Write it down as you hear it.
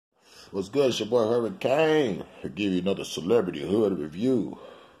What's good? It's your boy Hurricane. I'll give you another celebrity hood review.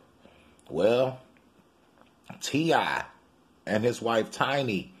 Well, T.I. and his wife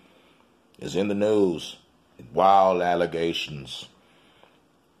Tiny is in the news. Wild allegations.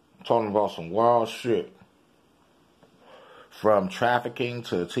 Talking about some wild shit. From trafficking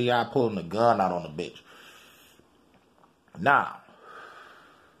to T.I. pulling the gun out on the bitch. Now,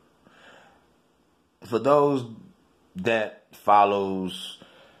 for those that follows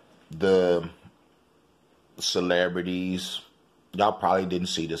the celebrities, y'all probably didn't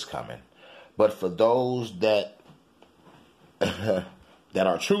see this coming. But for those that that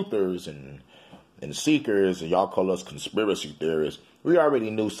are truthers and seekers, and y'all call us conspiracy theorists, we already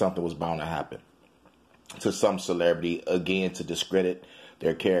knew something was bound to happen to some celebrity, again, to discredit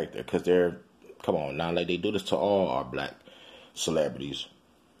their character. Because they're, come on now, like they do this to all our black celebrities.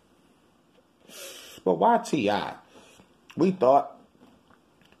 But why T.I.? We thought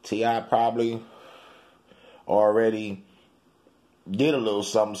T.I. probably already did a little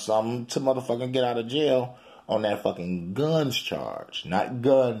something to motherfucking get out of jail on that fucking guns charge. Not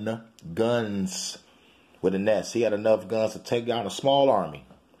guns with an S. He had enough guns to take down a small army.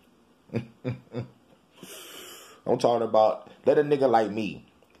 I'm talking about, let a nigga like me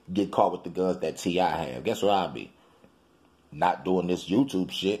get caught with the guns that T.I. have. Guess what I'll be? Not doing this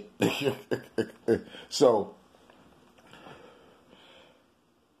YouTube shit. So,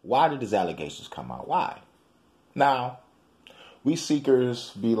 why did these allegations come out? Why? Now, we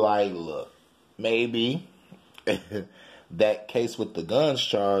seekers be like, look, maybe that case with the guns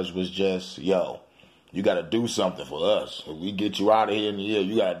charge was just, yo, you got to do something for us. If we get you out of here in the year,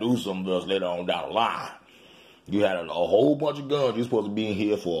 you got to do something for us later on down the line. You had a whole bunch of guns. You're supposed to be in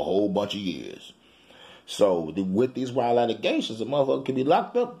here for a whole bunch of years. So, with these wild allegations, a motherfucker can be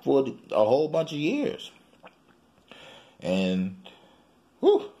locked up for a whole bunch of years. And,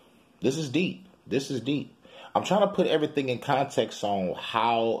 whew, this is deep. This is deep. I'm trying to put everything in context on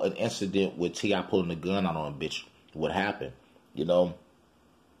how an incident with T.I. pulling the gun out on a bitch would happen. You know,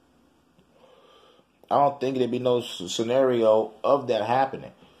 I don't think there'd be no scenario of that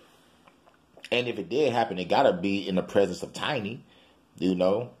happening. And if it did happen, it gotta be in the presence of Tiny. You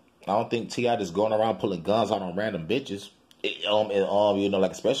know, I don't think T.I. just going around pulling guns out on random bitches. You know,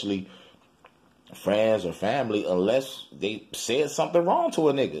 like especially friends or family, unless they said something wrong to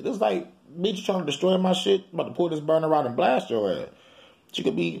a nigga. It's like, bitch, you trying to destroy my shit, I'm about to pull this burner out and blast your ass. She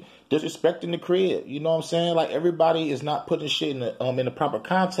could be disrespecting the crib. You know what I'm saying? Like, everybody is not putting shit in the proper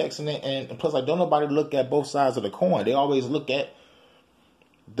context, and plus, like, don't nobody look at both sides of the coin. They always look at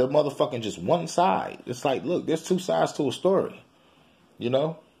the motherfucking just one side. It's like, look, there's two sides to a story. You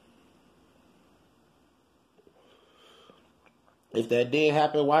know? If that did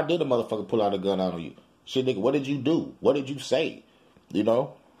happen, why did the motherfucker pull out a gun out on you? Shit, nigga, what did you do? What did you say? You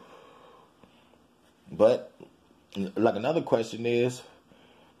know? But, like, another question is,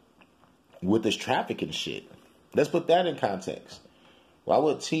 with this trafficking shit, let's put that in context. Why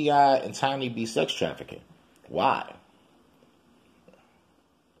would T.I. and Tiny be sex trafficking? Why?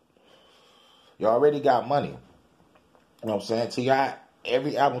 You already got money. You know what I'm saying? T.I.,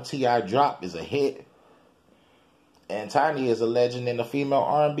 every album T.I. dropped is a hit. And Tiny is a legend in the female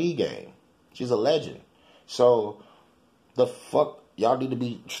R&B game. She's a legend. So, the fuck y'all need to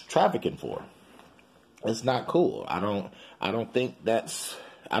be trafficking for? It's not cool. I don't think that's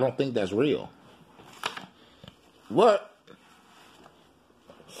real. What?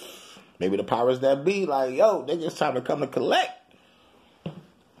 Maybe the powers that be like, yo, nigga, it's time to come to collect.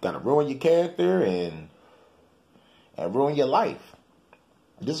 Gotta ruin your character and ruin your life.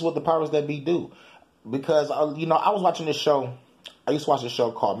 This is what the powers that be do. Because, you know, I was watching this show. I used to watch this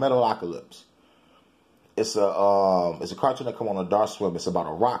show called Metalocalypse. It's a cartoon that come on Adult Swim. It's about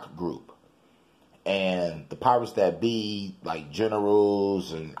a rock group. And the powers that be, like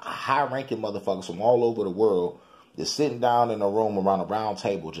generals and high-ranking motherfuckers from all over the world, they're sitting down in a room around a round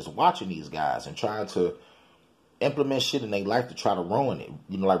table just watching these guys and trying to implement shit in their life to try to ruin it.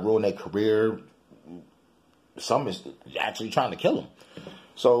 You know, like ruin their career. Some is actually trying to kill them.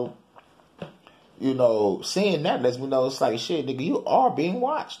 So, you know, seeing that lets me know it's like, shit, nigga, you are being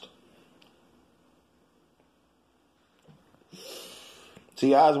watched.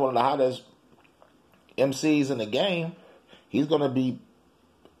 T.I. is one of the hottest MCs in the game. He's going to be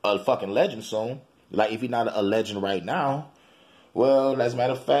a fucking legend soon. Like, if he's not a legend right now, well, as a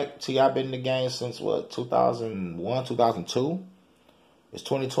matter of fact, T.I. been in the game since, what, 2001, 2002? It's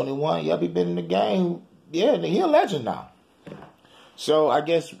 2021. Yup, he been in the game. Yeah, he a legend now. So, I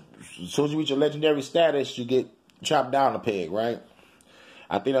guess, as soon as you reach your legendary status, you get chopped down a peg, right?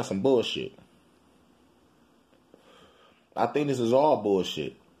 I think that's some bullshit. I think this is all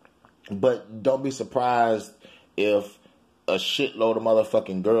bullshit. But don't be surprised if a shitload of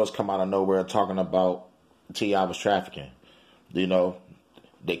motherfucking girls come out of nowhere talking about T.I. was trafficking. You know,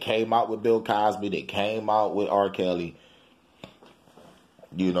 they came out with Bill Cosby. They came out with R. Kelly.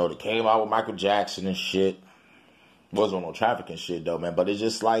 You know, they came out with Michael Jackson and shit. Wasn't on no trafficking shit, though, man. But it's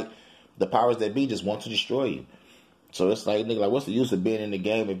just like the powers that be just want to destroy you. So it's like, nigga, like, what's the use of being in the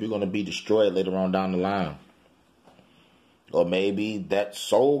game if you're going to be destroyed later on down the line? Or maybe that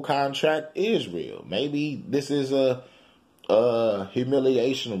soul contract is real. Maybe this is a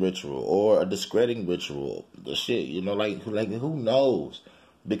humiliation ritual or a discrediting ritual. The shit, you know, like who knows?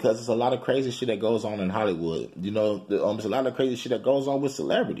 Because there's a lot of crazy shit that goes on in Hollywood. You know, there's a lot of crazy shit that goes on with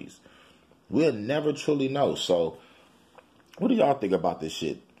celebrities. We'll never truly know. So, what do y'all think about this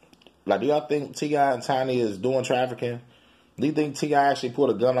shit? Like, do y'all think T.I. and Tiny is doing trafficking? Do you think T.I. actually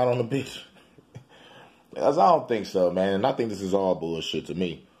pulled a gun out on the bitch? Because I don't think so, man. And I think this is all bullshit to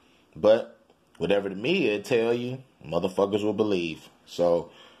me. But whatever the media tell you, motherfuckers will believe.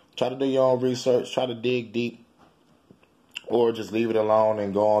 So try to do your own research. Try to dig deep. Or just leave it alone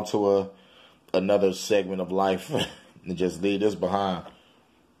and go on to another segment of life. And just leave this behind.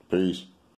 Peace.